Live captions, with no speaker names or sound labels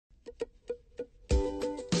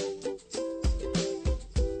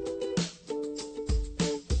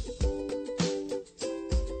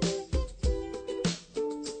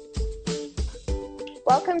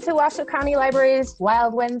Welcome to Washoe County Library's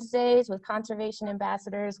Wild Wednesdays with Conservation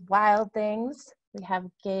Ambassadors, Wild Things. We have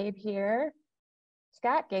Gabe here.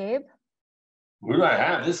 Scott, Gabe. Who do I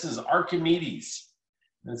have? This is Archimedes.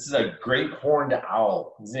 This is a great horned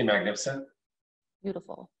owl. Isn't he magnificent?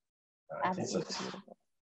 Beautiful. Absolutely beautiful.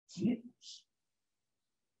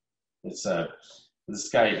 It's this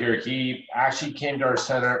guy here. He actually came to our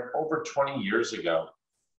center over 20 years ago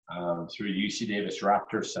through UC Davis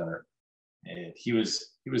Raptor Center, and he was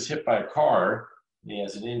hit by a car. And he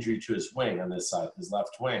has an injury to his wing on this side, his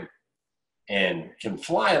left wing, and can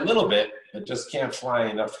fly a little bit, but just can't fly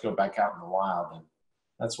enough to go back out in the wild. And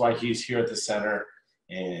that's why he's here at the center,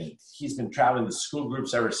 and he's been traveling to school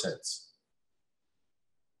groups ever since.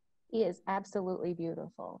 He is absolutely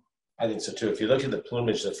beautiful. I think so too. If you look at the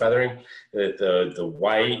plumage, the feathering, the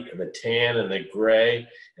white and the tan and the gray,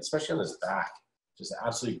 especially on his back, just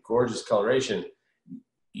absolutely gorgeous coloration.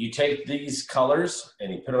 You take these colors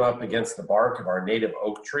and you put them up against the bark of our native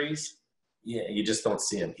oak trees, yeah, you just don't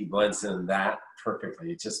see him. He blends in that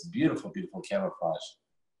perfectly. It's just beautiful, beautiful camouflage.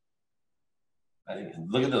 I think,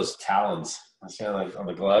 look at those talons. See like on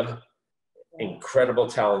the glove? Incredible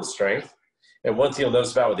talon strength. And one thing you'll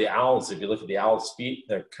notice about with the owls, if you look at the owl's feet,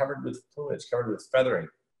 they're covered with plumage, covered with feathering.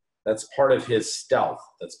 That's part of his stealth.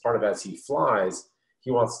 That's part of as he flies, he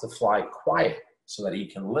wants to fly quiet so that he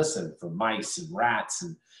can listen for mice and rats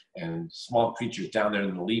and small creatures down there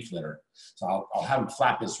in the leaf litter. So I'll have him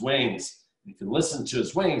flap his wings. You can listen to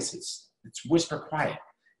his wings. It's whisper quiet.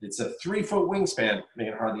 It's a 3-foot wingspan,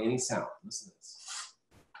 making hardly any sound. Listen to this.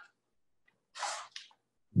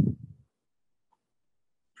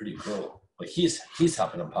 Pretty cool. Like he's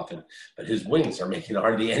huffing and puffing, but his wings are making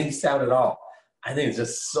hardly any sound at all. I think it's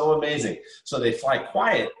just so amazing. So they fly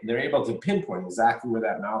quiet, and they're able to pinpoint exactly where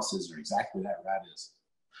that mouse is or exactly where that rat is.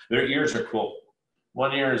 Their ears are cool.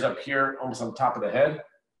 One ear is up here, almost on top of the head,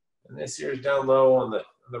 and this ear is down low on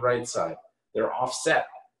the right side. They're offset.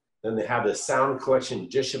 Then they have the sound collection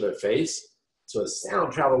dish of a face. So as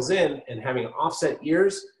sound travels in, and having offset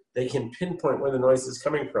ears, they can pinpoint where the noise is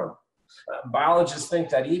coming from. Biologists think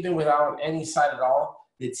that even without any sight at all,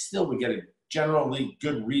 it still would get a generally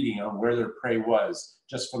good reading on where their prey was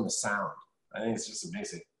just from the sound. I think it's just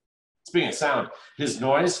amazing. Speaking of sound, his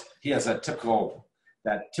noise, he has that typical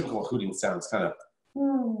hooting sound. It's kind of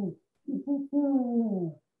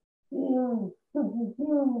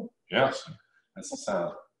yes, that's the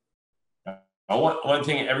sound. One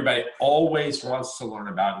thing everybody always wants to learn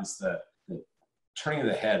about is the turning of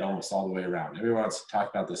the head almost all the way around. Everyone wants to talk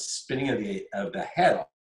about the spinning of the head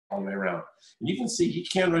all the way around. And you can see he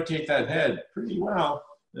can rotate that head pretty well.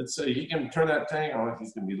 And so he can turn that thing, I don't know if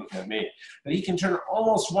he's going to be looking at me, but he can turn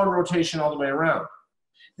almost one rotation all the way around.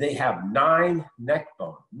 They have 9 neck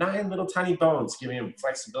bones, 9 little tiny bones giving him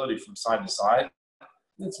flexibility from side to side.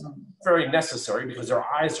 It's very necessary because their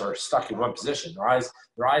eyes are stuck in one position. Their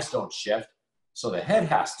eyes don't shift, so the head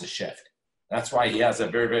has to shift. That's why he has a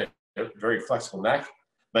very, very flexible neck.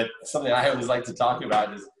 But something I always like to talk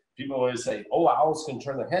about is people always say, oh, owls can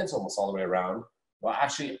turn their heads almost all the way around. Well,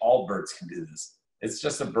 actually, all birds can do this. It's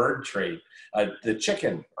just a bird trait. The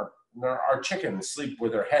chicken, our chickens sleep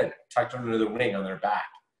with their head tucked under the wing on their back.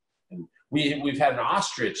 And we've had an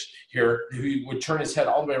ostrich here who would turn his head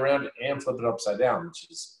all the way around and flip it upside down, which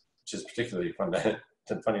is particularly funny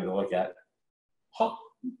to look at. Huh.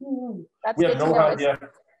 That's good to know.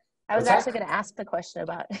 I was actually going to ask the question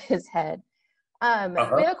about his head. We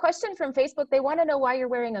have a question from Facebook. They want to know why you're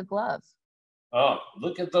wearing a glove. Oh,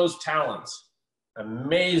 look at those talons.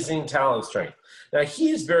 Amazing talon strength. Now,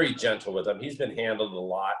 he's very gentle with them. He's been handled a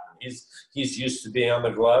lot. He's used to being on the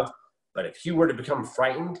glove. But if he were to become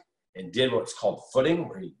frightened and did what's called footing,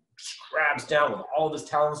 where he grabs down with all of his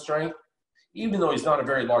talon strength, even though he's not a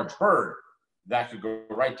very large bird, that could go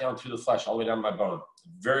right down through the flesh, all the way down my bone.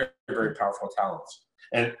 Very, very powerful talons.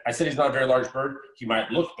 And I said he's not a very large bird. He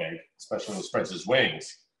might look big, especially when he spreads his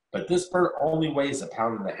wings. But this bird only weighs 1.5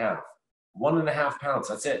 pounds. 1.5 pounds,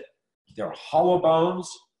 that's it. They're hollow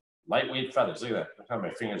bones, lightweight feathers. Look at that. Look how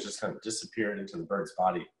my fingers just kind of disappeared into the bird's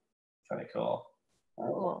body. Kind of cool.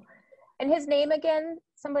 Cool. And his name again,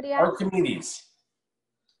 somebody asked? Archimedes.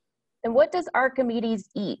 And what does Archimedes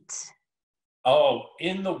eat? Oh,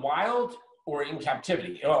 in the wild or in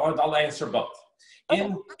captivity? I'll answer both.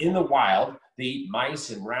 Okay. In the wild, they eat mice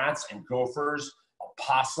and rats and gophers,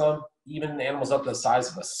 opossum, even animals up to the size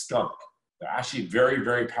of a skunk. They're actually very,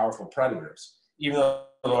 very powerful predators. Even though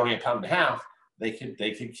they're only 1.5 pounds, they could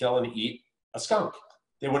kill and eat a skunk.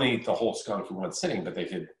 They wouldn't eat the whole skunk in one sitting, but they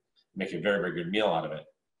could make a very, very good meal out of it.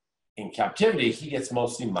 In captivity, he gets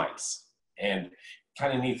mostly mice. And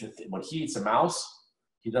kind of neat when he eats a mouse,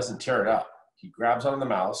 he doesn't tear it up. he grabs onto the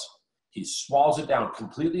mouse, he swallows it down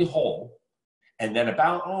completely whole, and then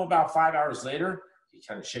about 5 hours later, he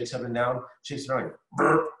kind of shakes up and down, shakes it around,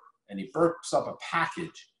 burp, and he burps up a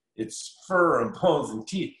package. It's fur and bones and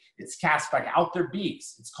teeth. It's cast back out their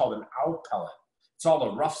beaks. It's called an owl pellet. It's all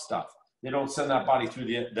the rough stuff. They don't send that body through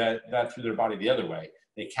through their body the other way.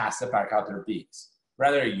 They cast it back out their beaks.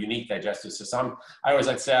 Rather a unique digestive system. I always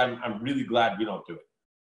like to say, I'm really glad we don't do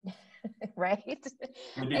it. Right.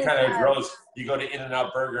 It'd be kind of gross. You go to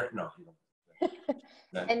In-N-Out Burger. No, you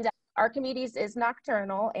don't. And Archimedes is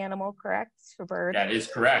nocturnal animal, correct, for birds? That is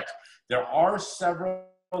correct. There are several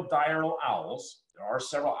diurnal owls. There are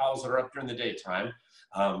several owls that are up during the daytime,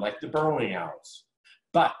 like the burrowing owls.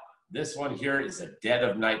 But this one here is a dead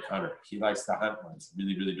of night hunter. He likes to hunt when it's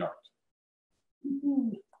really, really dark.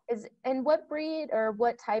 And what breed or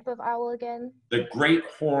what type of owl again? The great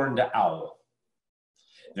horned owl.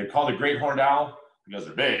 They're called a great horned owl because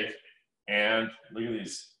they're big. And look at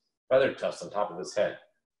these feather tufts on top of his head.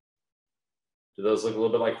 Do those look a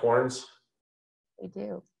little bit like horns? They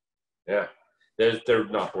do. Yeah. They're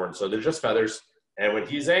not horns, so they're just feathers. And when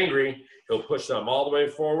he's angry, he'll push them all the way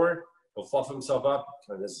forward. He'll fluff himself up,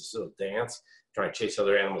 and this is a little dance, trying to chase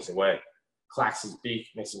other animals away. Clacks his beak,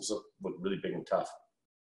 makes him look really big and tough.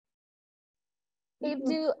 Dave,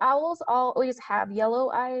 do owls always have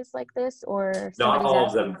yellow eyes like this, or not all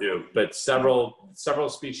of them do, but several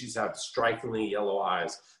species have strikingly yellow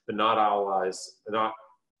eyes, but not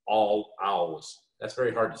all owls. That's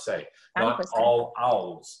very hard to say. Not all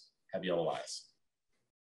owls have yellow eyes.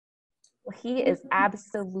 Well, he is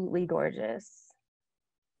absolutely gorgeous.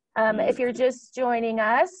 If you're just joining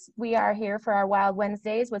us, we are here for our Wild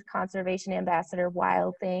Wednesdays with Conservation Ambassadors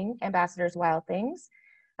Wild Things.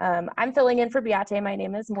 I'm filling in for Beate. My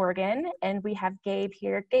name is Morgan, and we have Gabe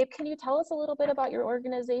here. Gabe, can you tell us a little bit about your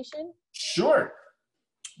organization? Sure.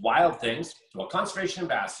 Wild Things, well, Conservation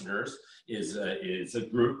Ambassadors is a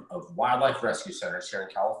group of wildlife rescue centers here in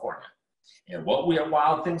California. And what we at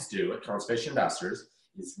Wild Things do at Conservation Ambassadors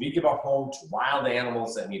is we give a home to wild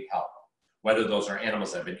animals that need help. Whether those are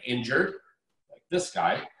animals that have been injured, like this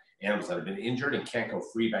guy, animals that have been injured and can't go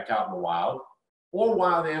free back out in the wild, or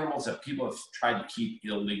wild animals that people have tried to keep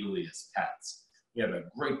illegally as pets. We have a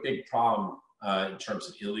great big problem in terms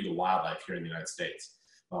of illegal wildlife here in the United States.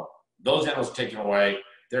 Well, those animals taken away,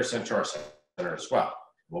 they're sent to our center as well.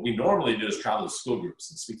 What we normally do is travel to school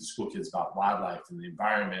groups and speak to school kids about wildlife and the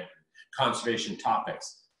environment, and conservation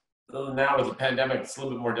topics. Although now with the pandemic, it's a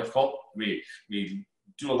little bit more difficult. We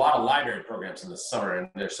do a lot of library programs in the summer, and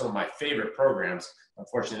they're some of my favorite programs.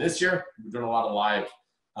 Unfortunately, this year, we're doing a lot of live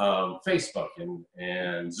Facebook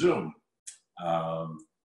and Zoom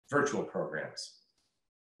virtual programs.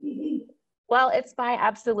 Well, it's my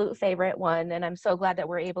absolute favorite one, and I'm so glad that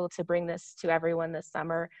we're able to bring this to everyone this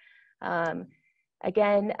summer.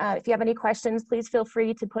 Again, if you have any questions, please feel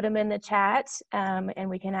free to put them in the chat, and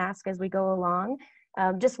we can ask as we go along.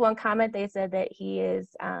 Just one comment, they said that he is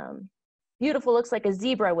beautiful, looks like a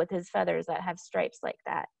zebra with his feathers that have stripes like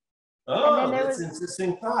that. Oh, that's an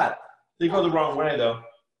interesting thought. They go the wrong way, though.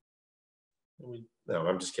 No,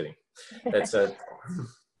 I'm just kidding. That's a...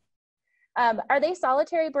 Are they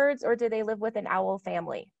solitary birds, or do they live with an owl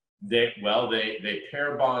family? They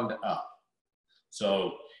pair bond up.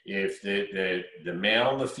 So if the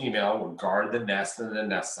male and the female will guard the nest and the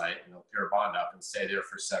nest site, and they'll pair bond up and stay there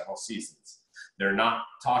for several seasons. They're not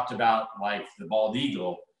talked about like the bald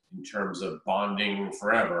eagle in terms of bonding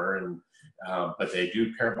forever, and but they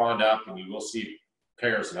do pair bond up, and you will see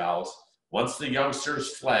pairs of owls. Once the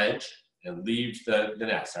youngsters fledge and leave the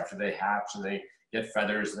nest, after they hatch and they get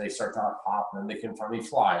feathers and they start to hop, and then they can finally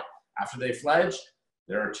fly. After they fledge,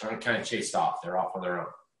 they're kind of chased off. They're off on their own.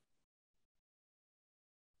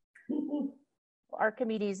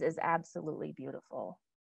 Archimedes is absolutely beautiful.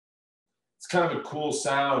 It's kind of a cool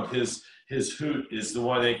sound. His hoot is the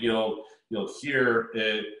one that you'll hear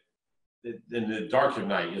it in the dark of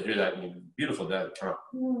night. You'll hear that beautiful, that kind of,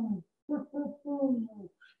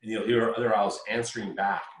 and you'll hear other owls answering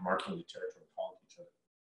back, marking the territory, calling each other.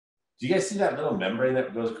 Do you guys see that little membrane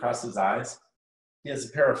that goes across his eyes? He has a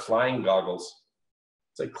pair of flying goggles.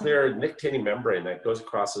 It's a clear nictitating membrane that goes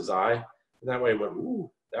across his eye, and that way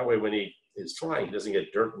when he is flying, he doesn't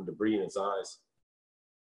get dirt and debris in his eyes.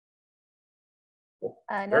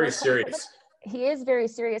 Very serious. He is very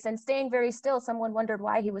serious and staying very still. Someone wondered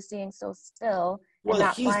why he was staying so still.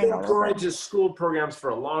 Well, he's been going to school programs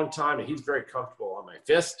for a long time, and he's very comfortable on my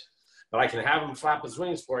fist. But I can have him flap his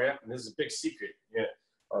wings for you, and this is a big secret. Yeah.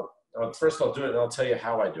 First, I'll do it, and I'll tell you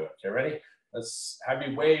how I do it. Okay, ready? Let's have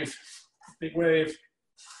you wave. Big wave.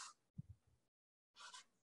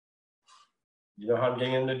 You know how I'm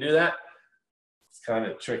getting him to do that? kind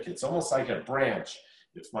of tricky. It's almost like a branch.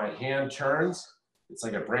 If my hand turns, it's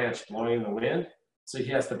like a branch blowing in the wind. So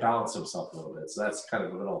he has to balance himself a little bit. So that's kind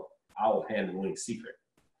of a little owl handling secret.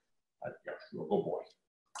 Yeah, good boy.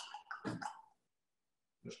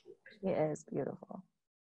 He is beautiful.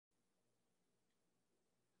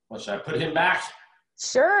 Well, should I put him back?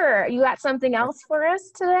 Sure. You got something else for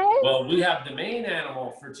us today? Well, we have the main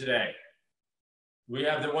animal for today. We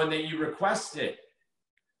have the one that you requested.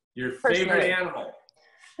 Your favorite animal.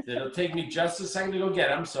 It'll take me just a second to go get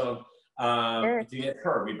him. So to get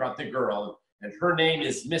her, we brought the girl, and her name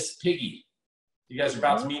is Miss Piggy. You guys are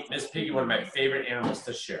about to meet Miss Piggy, one of my favorite animals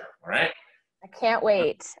to share. All right? I can't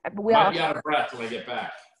wait. We might be out of breath when I get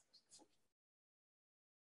back.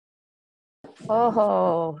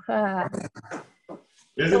 Oh.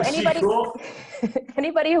 Isn't she cool?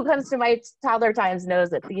 Anybody who comes to my toddler times knows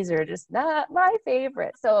that these are just not my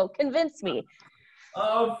favorite. So convince me.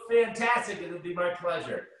 Oh, fantastic. It'll be my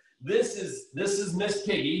pleasure. This is Miss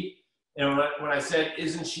Piggy. And when I said,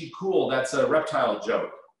 isn't she cool? That's a reptile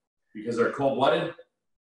joke. Because they're cold-blooded.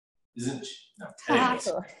 Isn't she? No. Anyways,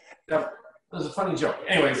 that was a funny joke.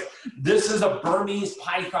 Anyways, this is a Burmese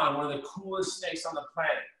python, one of the coolest snakes on the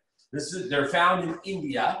planet. They're found in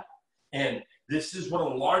India. And this is one of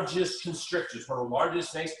the largest constrictors, one of the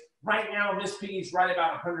largest snakes. Right now, Miss Piggy's right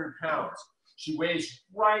about 100 pounds. She weighs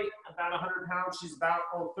right about 100 pounds. She's about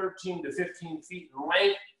 13 to 15 feet in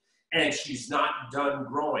length, and she's not done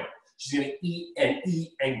growing. She's going to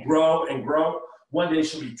eat and grow and grow. One day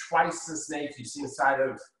she'll be twice the snake you see in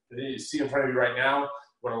front of you right now,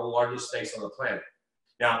 one of the largest snakes on the planet.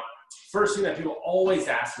 Now, first thing that people always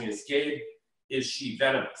ask me is, Gabe, is she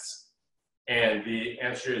venomous? And the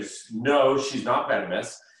answer is no, she's not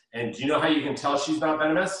venomous. And do you know how you can tell she's not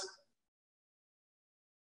venomous?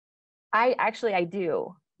 I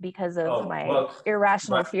do, because of my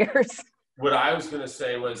irrational fears. What I was going to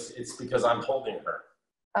say was, it's because I'm holding her.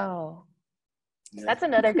 Oh, yeah. That's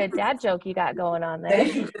another good dad joke you got going on there.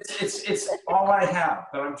 Thank you. It's all I have,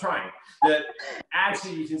 but I'm trying. That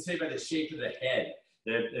actually, you can say by the shape of the head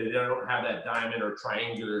that they don't have that diamond or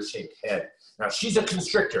triangular shaped head. Now, she's a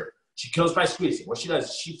constrictor. She kills by squeezing. What she does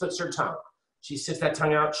is she flicks her tongue. She sticks that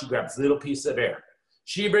tongue out. She grabs little pieces of air.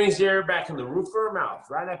 She brings the air back in the roof of her mouth,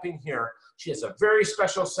 right up in here. She has a very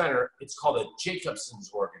special center. It's called a Jacobson's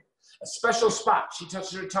organ, a special spot. She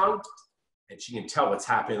touches her tongue, and she can tell what's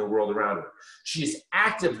happening in the world around her. She is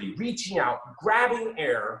actively reaching out, grabbing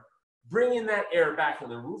air, bringing that air back in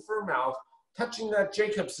the roof of her mouth, touching that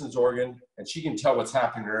Jacobson's organ, and she can tell what's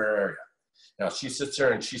happening in her area. Now, she sits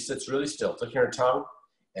there, and she sits really still, flicking her tongue.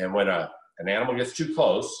 And when an animal gets too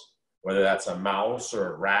close, whether that's a mouse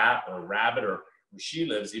or a rat or a rabbit or where she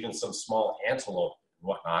lives, even some small antelope and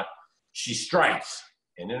whatnot, she strikes.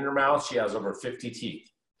 And in her mouth, she has over 50 teeth.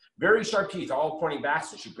 Very sharp teeth, all pointing back.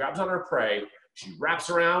 So she grabs on her prey, she wraps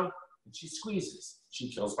around, and she squeezes. She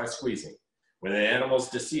kills by squeezing. When the animal's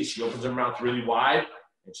deceased, she opens her mouth really wide,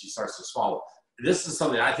 and she starts to swallow. This is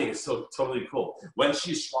something I think is so totally cool. When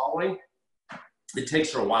she's swallowing, it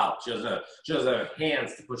takes her a while. She doesn't have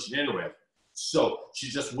hands to push it in with. So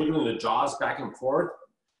she's just wiggling the jaws back and forth.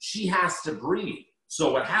 She has to breathe.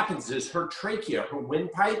 So what happens is her trachea, her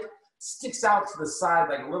windpipe, sticks out to the side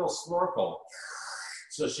like a little snorkel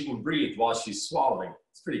so she can breathe while she's swallowing.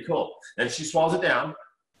 It's pretty cool. Then she swallows it down,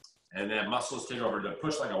 and then muscles take over to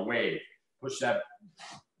push like a wave. Push that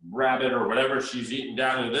rabbit or whatever she's eating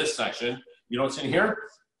down into this section. You know what's in here?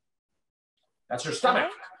 That's her stomach.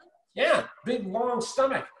 Yeah, big, long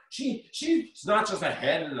stomach. She's not just a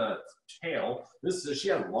head and a tail. She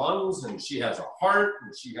has lungs, and she has a heart,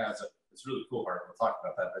 and she has it's really cool heart. We'll talk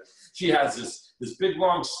about that. But she has this big,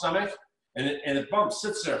 long stomach, and the bump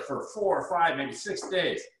sits there for 4 or 5, maybe 6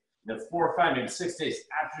 days. And then 4 or 5, maybe 6 days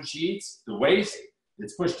after she eats, the waist,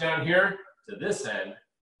 it's pushed down here to this end.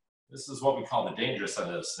 This is what we call the dangerous end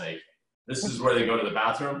of the snake. This is where they go to the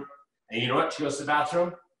bathroom. And you know what? She goes to the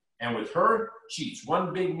bathroom. And with her, she eats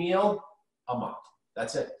one big meal a month.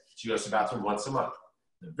 That's it. She goes to the bathroom once a month.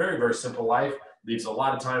 A very, very simple life. Leaves a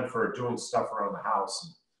lot of time for doing stuff around the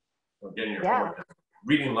house and getting your homework done,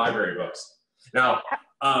 reading library books. Now,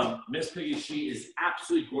 Miss Piggy, she is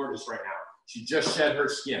absolutely gorgeous right now. She just shed her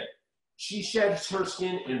skin. She sheds her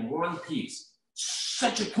skin in one piece.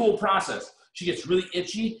 Such a cool process. She gets really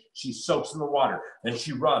itchy, she soaks in the water, then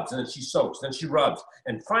she rubs, and then she soaks, then she rubs.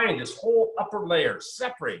 And finally, this whole upper layer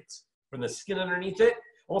separates from the skin underneath it,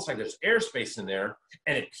 almost like there's airspace in there,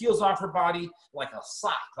 and it peels off her body like a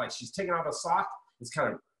sock, like she's taking off a sock. It's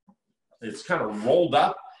kind of rolled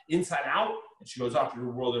up inside out, and she goes off to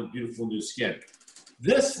her world in beautiful new skin.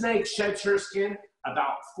 This snake sheds her skin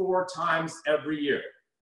about 4 times every year.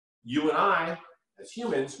 You and I, As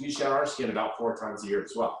humans, we shed our skin about 4 times a year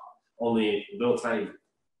as well. Only little tiny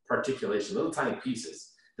particulation, little tiny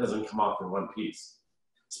pieces. It doesn't come off in one piece.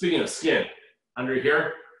 Speaking of skin, under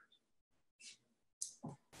here,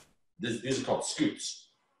 these are called scoots.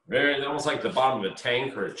 They're almost like the bottom of a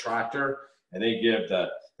tank or a tractor, and they give the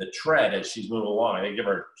tread as she's moving along. They give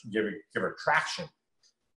her traction.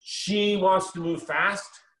 She wants to move fast.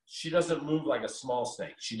 She doesn't move like a small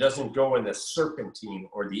snake. She doesn't go in the serpentine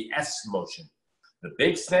or the S motion. The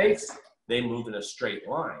big snakes, they move in a straight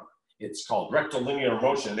line. It's called rectilinear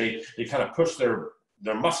motion. They kind of push their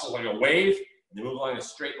muscles like a wave, and they move along a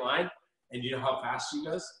straight line. And you know how fast she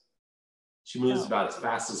goes? She moves about as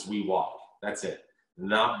fast as we walk. That's it.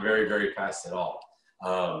 Not very, very fast at all.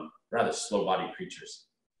 Rather slow-bodied creatures.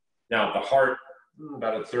 Now, the heart,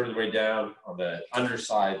 about a third of the way down on the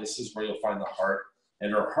underside, this is where you'll find the heart.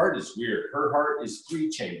 And her heart is weird. Her heart is 3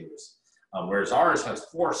 chambers, whereas ours has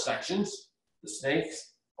 4 sections. The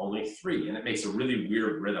snake's only 3, and it makes a really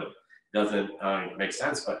weird rhythm. Doesn't make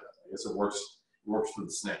sense, but I guess it works for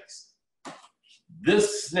the snakes.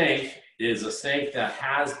 This snake is a snake that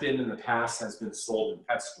has been in the past, has been sold in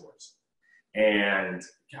pet stores. And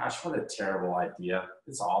gosh, what a terrible idea.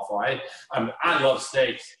 It's awful. I love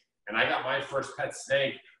snakes, and I got my first pet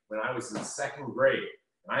snake when I was in 2nd grade.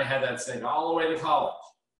 And I had that snake all the way to college.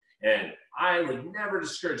 And I would never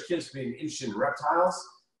discourage kids from being interested in reptiles,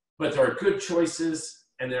 but there are good choices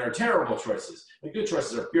and there are terrible choices. The good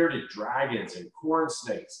choices are bearded dragons and corn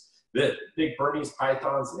snakes, the big Burmese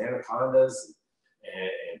pythons and anacondas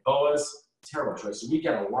and boas. Terrible choices. We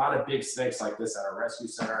get a lot of big snakes like this at our rescue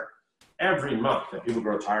center every month that people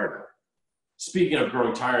grow tired of. Speaking of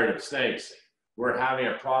growing tired of snakes, we're having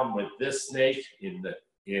a problem with this snake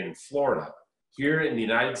in Florida. Here in the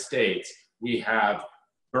United States, we have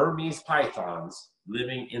Burmese pythons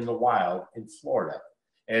living in the wild in Florida.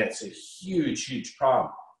 And it's a huge, huge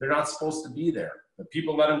problem. They're not supposed to be there, but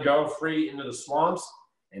people let them go free into the swamps,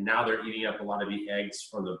 and now they're eating up a lot of the eggs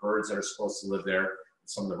from the birds that are supposed to live there, and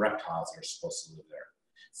some of the reptiles that are supposed to live there.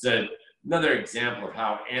 So another example of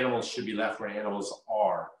how animals should be left where animals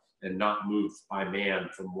are and not moved by man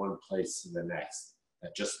from one place to the next.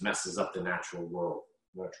 That just messes up the natural world.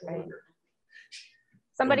 Natural order.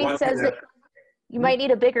 Somebody says that you might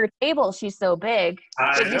need a bigger table. She's so big.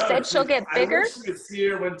 But you said she'll get bigger? I wish you could see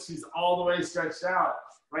her when she's all the way stretched out.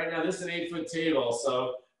 Right now, this is an 8-foot table,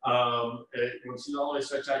 so when she's all the way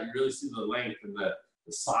stretched out, you really see the length and the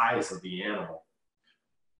size of the animal.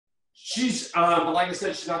 She's, but like I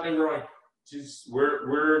said, she's not been growing.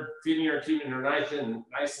 We're feeding her, keeping her nice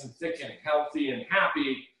and thick and healthy and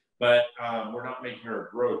happy, but we're not making her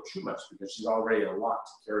grow too much because she's already a lot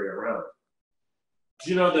to carry around. Do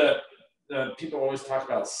you know that people always talk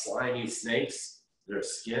about slimy snakes, their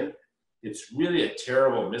skin? It's really a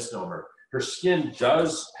terrible misnomer. Her skin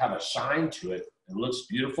does have a shine to it and looks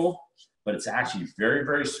beautiful, but it's actually very,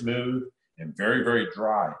 very smooth and very, very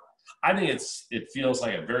dry. I think it feels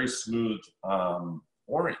like a very smooth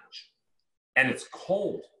orange, and it's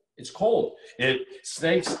cold. It's cold.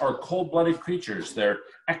 Snakes are cold-blooded creatures. They're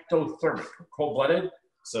ectothermic, cold-blooded.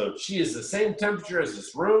 So she is the same temperature as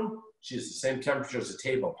this room. She is the same temperature as the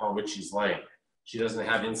table upon which she's laying. She doesn't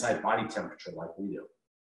have inside body temperature like we do.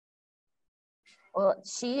 Well,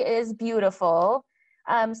 she is beautiful.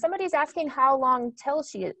 Somebody's asking how long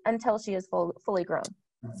until she is fully grown.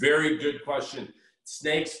 Very good question.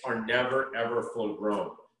 Snakes are never, ever full grown.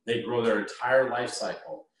 They grow their entire life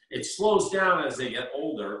cycle. It slows down as they get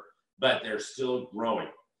older, but they're still growing.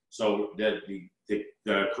 So the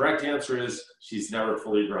correct answer is she's never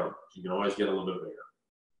fully grown. She can always get a little bit bigger.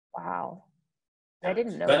 Wow. I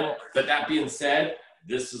didn't know that. But that being said,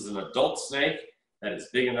 this is an adult snake that is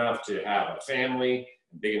big enough to have a family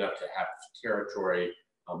and big enough to have territory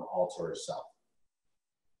all to herself.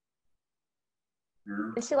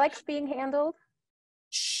 And she likes being handled?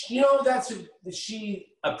 You know, she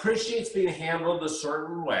appreciates being handled a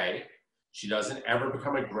certain way. She doesn't ever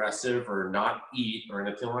become aggressive or not eat or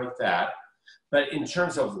anything like that. But in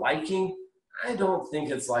terms of liking, I don't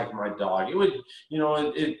think it's like my dog. It would, you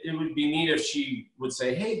know, it would be neat if she would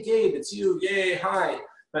say, "Hey, Gabe, it's you. Yay, hi."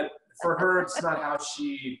 But for her, it's not how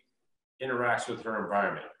she interacts with her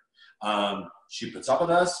environment. She puts up with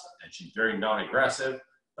us, and she's very non-aggressive.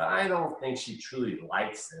 But I don't think she truly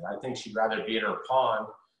likes it. I think she'd rather be in her pond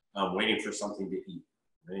waiting for something to eat,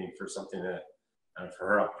 waiting for something to, for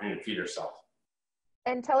her opportunity to feed herself.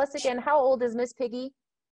 And tell us again, how old is Miss Piggy?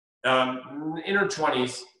 In her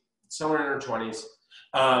 20s, somewhere in her 20s.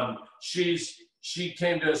 She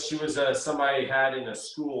came to us, she was somebody had in a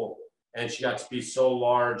school, and she got to be so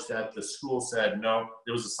large that the school said no.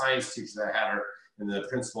 There was a science teacher that had her, And the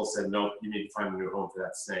principal said, nope, you need to find a new home for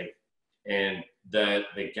that snake. And the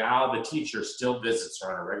gal, the teacher, still visits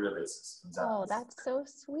her on a regular basis. Oh, that's so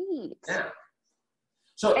sweet. Yeah.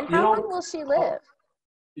 So, and how long will she live?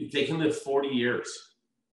 They can live 40 years.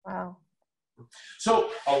 Wow.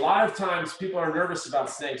 So a lot of times people are nervous about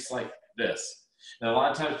snakes like this. And a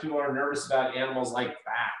lot of times people are nervous about animals like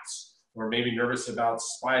bats, or maybe nervous about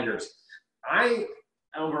spiders.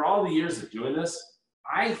 Over all the years of doing this,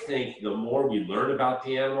 I think the more we learn about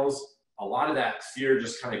the animals, a lot of that fear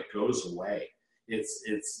just kind of goes away.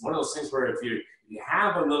 It's one of those things where if you're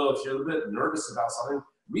a little bit nervous about something,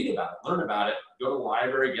 read about it, learn about it, go to the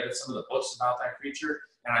library, get some of the books about that creature,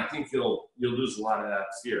 and I think you'll lose a lot of that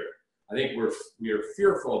fear. I think we are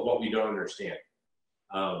fearful of what we don't understand.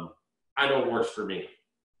 I know it works for me.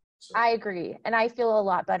 So. I agree, and I feel a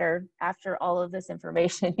lot better after all of this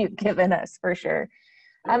information you've given us, for sure.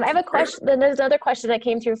 I have a question. Then there's another question that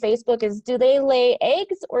came through Facebook: is do they lay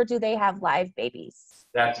eggs or do they have live babies?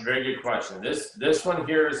 That's a very good question. This one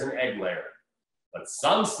here is an egg layer, but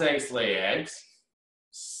some snakes lay eggs.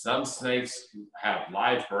 Some snakes have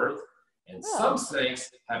live birth, and some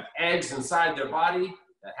snakes have eggs inside their body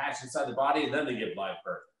that hatch inside the body, and then they give live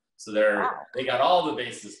birth. So they got all the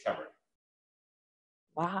bases covered.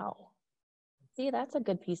 Wow. See, that's a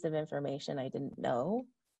good piece of information I didn't know.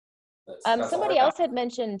 That's somebody else had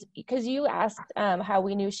mentioned, because you asked how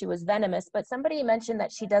we knew she was venomous, but somebody mentioned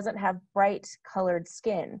that she doesn't have bright colored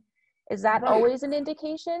skin. Is that always an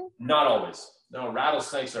indication? Not always. No,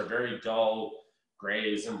 rattlesnakes are very dull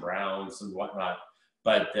grays and browns and whatnot,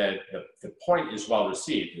 but the point is well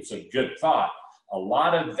received. It's a good thought. A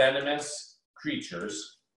lot of venomous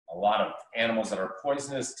creatures, a lot of animals that are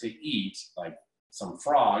poisonous to eat, like some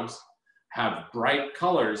frogs, have bright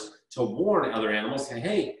colors to warn other animals,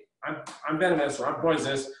 hey, I'm venomous or I'm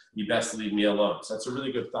poisonous, you best leave me alone. So that's a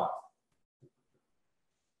really good thought.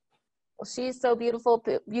 Well, she's so beautiful.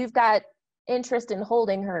 You've got interest in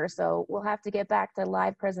holding her, so we'll have to get back to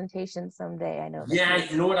live presentations someday. I know. Yeah,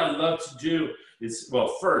 you know what I'd love to do is,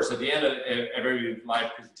 well, first, at the end of every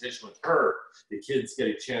live presentation with her, the kids get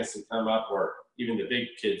a chance to come up, or even the big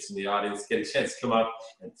kids in the audience get a chance to come up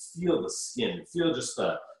and feel the skin, feel just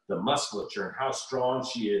the musculature and how strong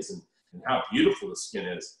she is and how beautiful the skin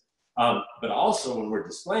is. But also when we're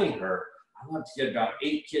displaying her, I love to get about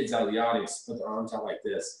 8 kids out of the audience, put their arms out like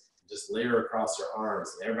this, and just lay her across their arms,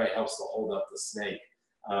 and everybody helps to hold up the snake.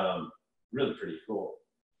 Really pretty cool.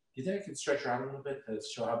 Do you think I can stretch her out a little bit to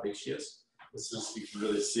show how big she is? Let's just so you can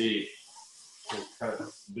really see. Kind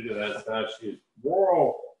of look at that. She's,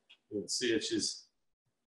 whoa! You can see it. She's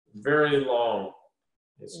very long.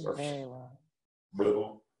 It's very long.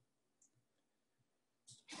 Boom.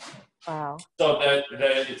 Wow. So that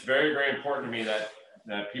it's very, very important to me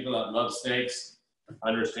that people that love snakes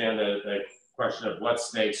understand the question of what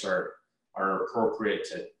snakes are appropriate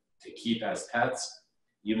to keep as pets,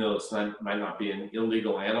 even though it's might not be an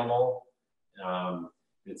illegal animal.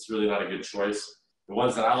 It's really not a good choice. The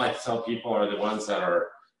ones that I like to tell people are the ones that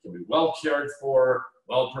can be well cared for,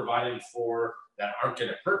 well provided for, that aren't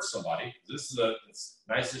going to hurt somebody. This is as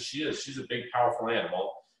nice as she is. She's a big, powerful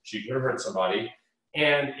animal. She could hurt somebody.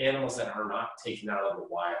 And animals that are not taken out of the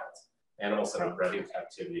wild, animals that are bred in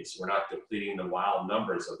captivity. So we're not depleting the wild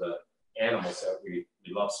numbers of the animals that we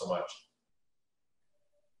love so much.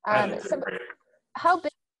 How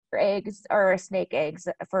big are eggs or snake eggs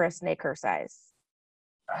for a snake her size?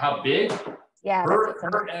 How big? Yeah.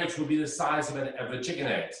 Her eggs will be the size of a chicken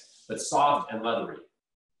egg, but soft and leathery.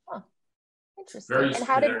 Huh. Interesting.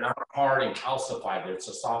 They're not hard and calcified. It's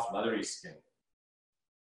a soft, leathery skin.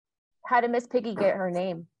 How did Miss Piggy get her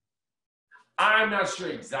name? I'm not sure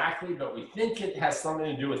exactly, but we think it has something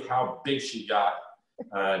to do with how big she got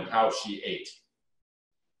and how she ate.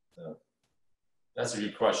 So that's a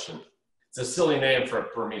good question. It's a silly name for a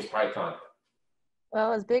Burmese python.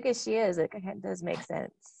 Well, as big as she is, it does make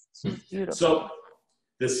sense. She's beautiful. So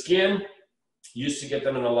the skin used to get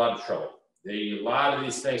them in a lot of trouble. A lot of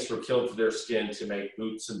these snakes were killed for their skin to make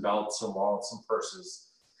boots and belts and wallets and purses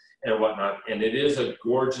and whatnot. And it is a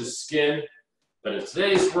gorgeous skin, but in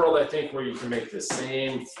today's world, I think where you can make the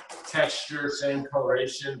same texture, same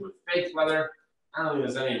coloration with fake leather, I don't think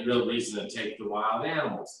there's any real reason to take the wild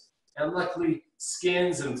animals. And luckily,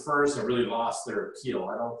 skins and furs have really lost their appeal.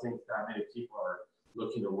 I don't think that many people are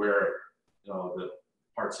looking to wear, the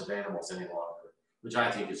parts of animals any longer, which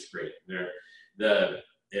I think is great.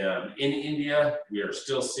 In India, we are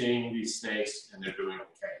still seeing these snakes, and they're doing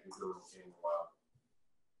okay. They're doing okay in the wild.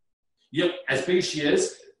 Yep, as big as she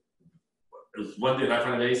is, one thing I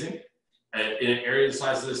find amazing, in an area the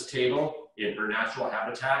size of this table, in her natural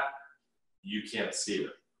habitat, you can't see her.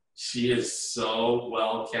 She is so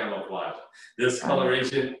well camouflaged. This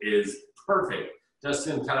coloration is perfect. Just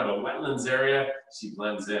in kind of a wetlands area, she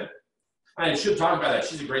blends in. I should talk about that.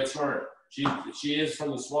 She's a great swimmer. She is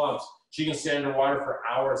from the swamps. She can stay underwater for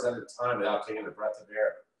hours at a time without taking a breath of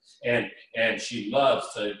air. And she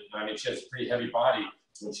loves to, I mean, she has a pretty heavy body.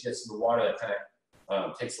 So when she gets in the water, that kind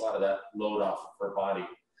of takes a lot of that load off of her body.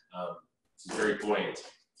 She's very buoyant.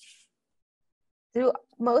 Do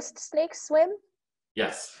most snakes swim?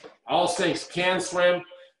 Yes, all snakes can swim.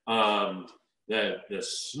 The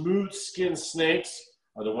smooth skin snakes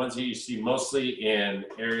are the ones that you see mostly in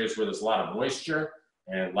areas where there's a lot of moisture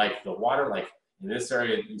and like the water. Like in this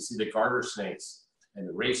area, you see the garter snakes and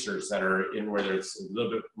the racers that are in where there's a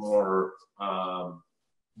little bit more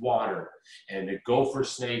water. And the gopher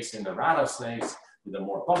snakes and the rattlesnakes with a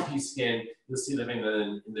more bumpy skin, you'll see them in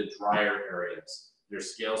the drier areas. Their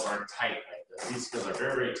scales aren't tight like this. These scales are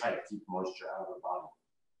very, very tight to keep moisture out of the body.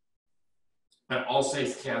 But all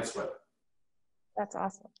snakes can swim. That's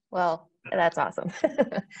awesome. Well, that's awesome.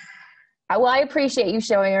 Well, I appreciate you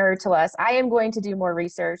showing her to us. I am going to do more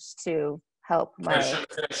research to help my... Can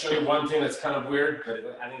I show you one thing that's kind of weird,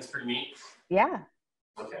 but I think it's pretty neat? Yeah.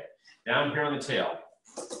 Okay. Down here on the tail,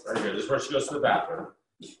 right here, this is where she goes to the bathroom.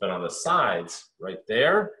 But on the sides, right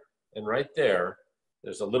there and right there,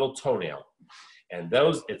 there's a little toenail. And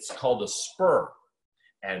those, it's called a spur.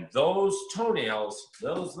 And those toenails,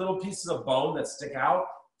 those little pieces of bone that stick out,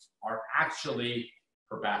 are actually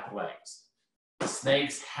her back legs.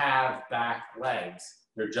 Snakes have back legs.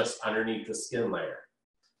 They're just underneath the skin layer.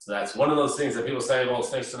 So that's one of those things that people say, well,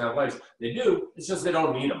 snakes don't have legs. They do. It's just they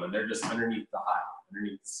don't need them, and they're just underneath the hide,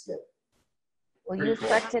 underneath the skin. Well, you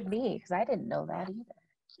corrected me, because I didn't know that either.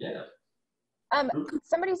 Yeah.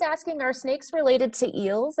 Somebody's asking, are snakes related to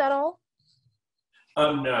eels at all?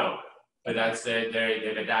 No, but that's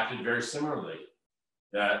they've adapted very similarly.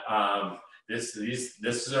 That this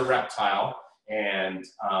is a reptile, and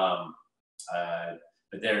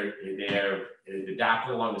but they're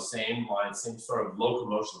adapted along the same line, same sort of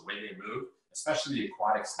locomotion, the way they move, especially the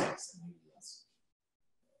aquatic snakes and the eels.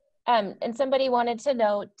 And somebody wanted to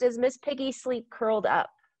know, does Miss Piggy sleep curled up?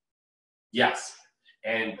 Yes,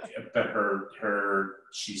 but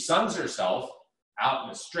she suns herself out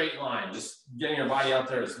in a straight line, just getting her body out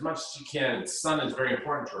there as much as she can. And sun is very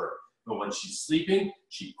important to her. But when she's sleeping,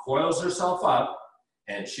 she coils herself up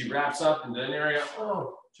and she wraps up into an area,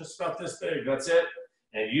 just about this big, that's it.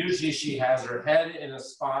 And usually she has her head in a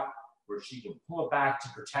spot where she can pull it back to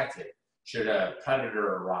protect it. Should a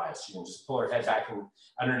predator arise, she can just pull her head back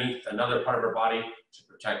underneath another part of her body to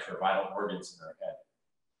protect her vital organs in her head.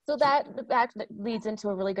 So that leads into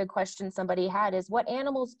a really good question somebody had, is what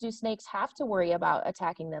animals do snakes have to worry about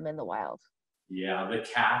attacking them in the wild? Yeah, the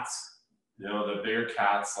cats, the bigger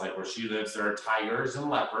cats, like where she lives, there are tigers and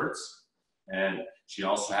leopards. And she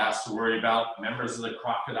also has to worry about members of the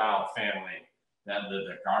crocodile family,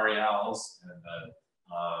 the gharials and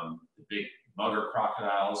the big mugger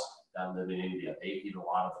crocodiles that live in India. They eat a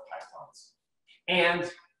lot of the pythons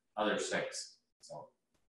and other snakes. So.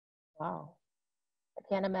 Wow. I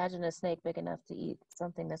can't imagine a snake big enough to eat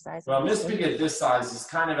something the size of Well, Miss Piggy at this size is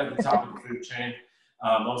kind of at the top of the food chain.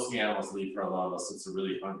 Most of the animals leave her alone unless it's a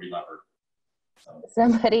really hungry leopard. So.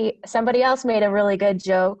 Somebody else made a really good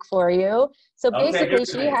joke for you. So basically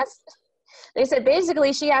they said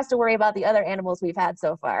basically she has to worry about the other animals we've had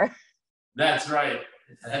so far. That's right.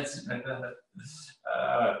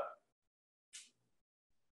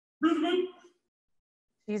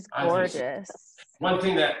 She's gorgeous. One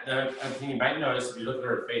thing that I think you might notice if you look at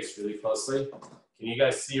her face really closely, can you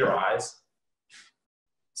guys see her eyes?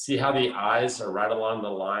 See how the eyes are right along the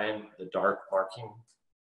line, the dark marking?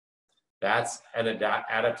 That's an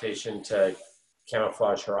adaptation to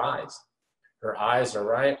camouflage her eyes. Her eyes are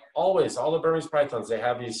right, always, all the Burmese pythons, they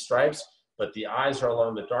have these stripes, but the eyes are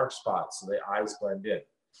along the dark spots, so the eyes blend in.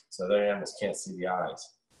 So the animals can't see the eyes.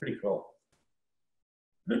 Pretty cool.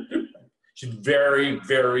 She's very,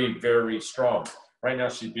 very, very strong. Right now,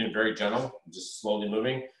 she's being very gentle, just slowly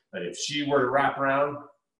moving. But if she were to wrap around,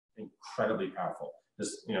 incredibly powerful.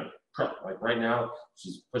 Just, like right now,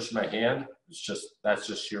 she's pushing my hand. That's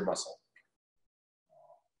just sheer muscle.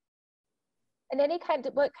 And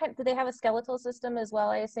do they have a skeletal system as well,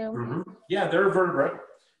 I assume? Mm-hmm. Yeah, they're a vertebrate.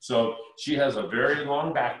 So she has a very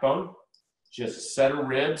long backbone. She has a set of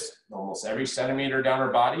ribs, almost every centimeter down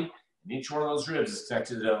her body. And each one of those ribs is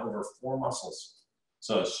connected to over 4 muscles.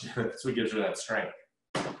 So that's what gives her that strength.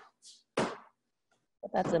 But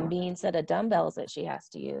that's a mean set of dumbbells that she has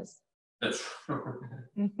to use. That's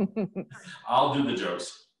I'll do the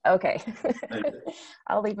jokes. Okay.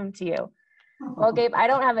 I'll leave them to you. Well, Gabe, I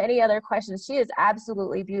don't have any other questions. She is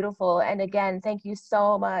absolutely beautiful. And again, thank you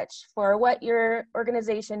so much for what your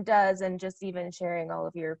organization does and just even sharing all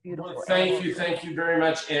of your beautiful animals. Thank you very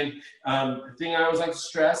much. And the thing I always like to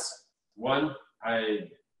stress, one, I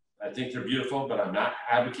think they're beautiful, but I'm not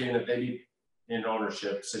advocating that they be in an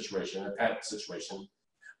ownership situation, a pet situation.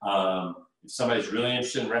 If somebody's really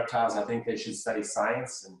interested in reptiles, I think they should study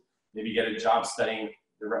science and maybe get a job studying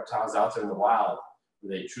the reptiles out there in the wild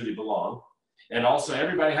where they truly belong. And also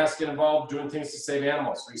everybody has to get involved doing things to save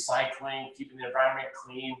animals, recycling, keeping the environment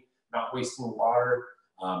clean, not wasting water,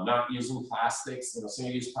 not using plastics,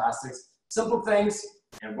 single-use plastics, simple things,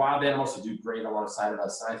 and wild animals will do great alongside of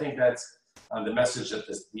us. And I think that's the message that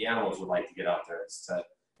the animals would like to get out there is to,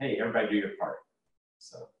 hey, everybody do your part.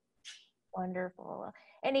 So. Wonderful.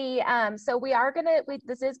 So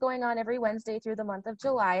this is going on every Wednesday through the month of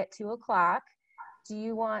July at 2:00. Do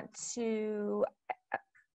you want to,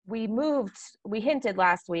 we hinted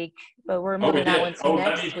last week, but we're moving that one to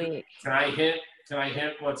next week. Can I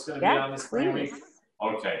hint what's going to be on this spring week?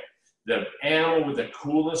 Okay. The animal with the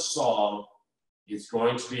coolest song is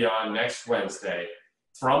going to be on next Wednesday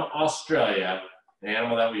from Australia, an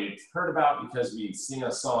animal that we've heard about because we sing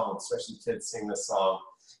a song, especially kids sing this song.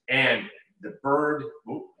 And the bird,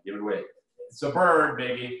 give it away. It's a bird,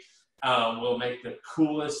 baby, will make the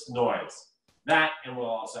coolest noise. That, and we'll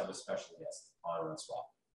also have a special guest on as well.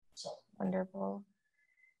 So. Wonderful.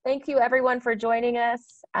 Thank you everyone for joining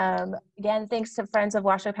us. Again, thanks to Friends of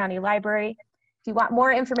Washoe County Library. If you want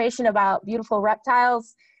more information about beautiful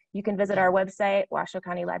reptiles, you can visit our website,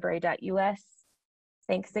 washoecountylibrary.us.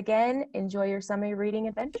 Thanks again. Enjoy your summer reading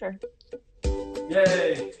adventure.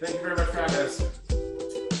 Yay! Thank you very much for having us.